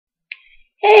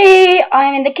Hey,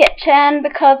 I'm in the kitchen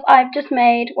because I've just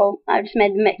made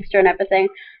the mixture and everything,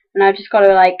 and I've just got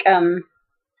to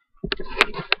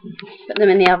put them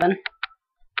in the oven.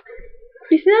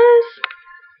 You see those?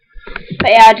 But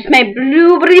yeah, I just made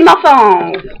blueberry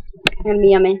muffins. Gonna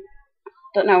be yummy.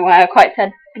 Don't know why I quite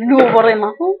said blueberry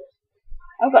muffins.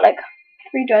 I've got like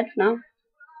 3 dreads now.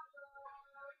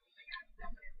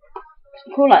 It's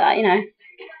cool like that, you know.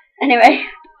 Anyway,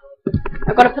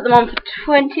 I've got to put them on for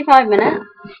 25 minutes.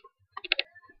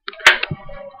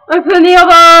 Open the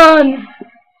oven!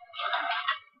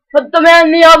 Put them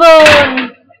in the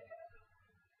oven!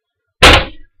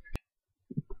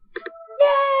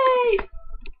 Yay!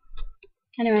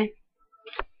 Anyway,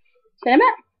 see you in a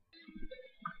bit.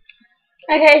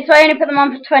 Okay, so I only put them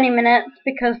on for 20 minutes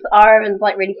because our oven's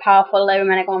like really powerful. They were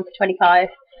meant to go on for 25.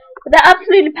 But they're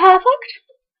absolutely perfect,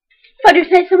 if I do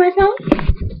say so myself.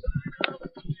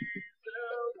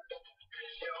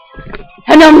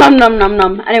 Nom nom nom nom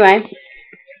nom. Anyway,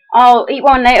 I'll eat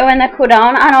one later when they're cooled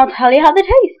down and I'll tell you how they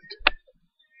taste.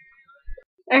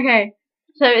 Okay,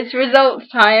 so it's results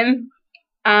time.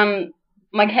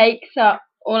 My cakes are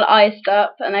all iced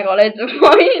up and I got loads of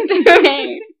what are you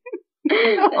doing?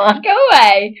 Go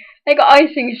away. They got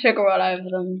icing sugar all over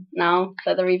them now,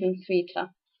 so they're even sweeter.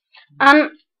 My mum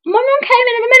came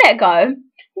in a minute ago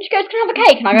and she goes, "Can I have a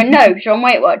cake?" And I go, "No, because you're on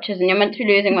Weight Watchers and you're meant to be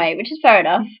losing weight," which is fair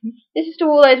enough. This is to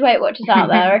all those Weight Watchers out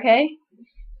there, okay?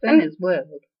 In his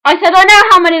world. I said, I know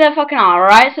how many there fucking are,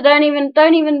 alright? So don't even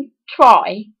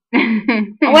try.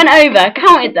 I went over,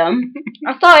 counted them.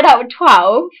 I started out with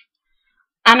 12,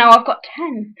 and now I've got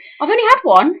 10. I've only had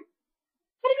one.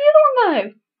 Where did the other one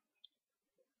go?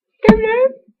 Don't know.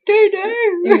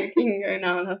 You can go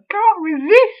now. Can't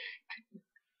resist.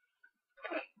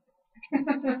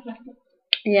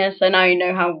 Yeah, so now you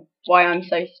know why I'm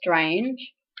so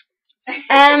strange.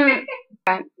 Right,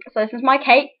 so this is my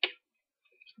cake.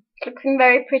 It's looking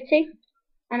very pretty,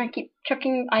 and I keep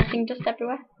chucking icing just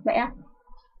everywhere. But yeah.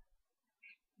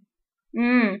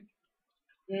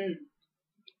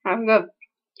 That's good.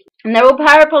 And they're all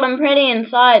purple and pretty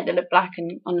inside. They look black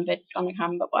and on the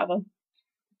camera, but whatever.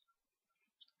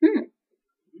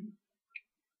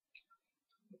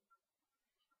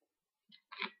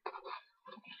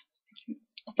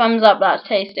 Thumbs up, that's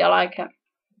tasty, I like it.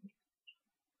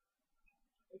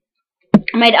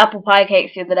 I made apple pie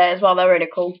cakes the other day as well, they're really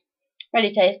cool.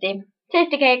 Really tasty.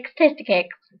 Tasty cakes, tasty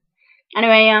cakes.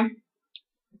 Anyway, yeah.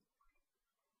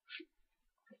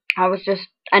 I was just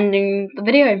ending the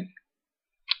video.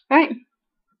 Right.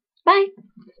 Bye.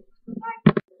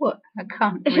 What? I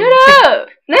can't. Shut up!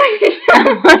 No, you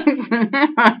don't.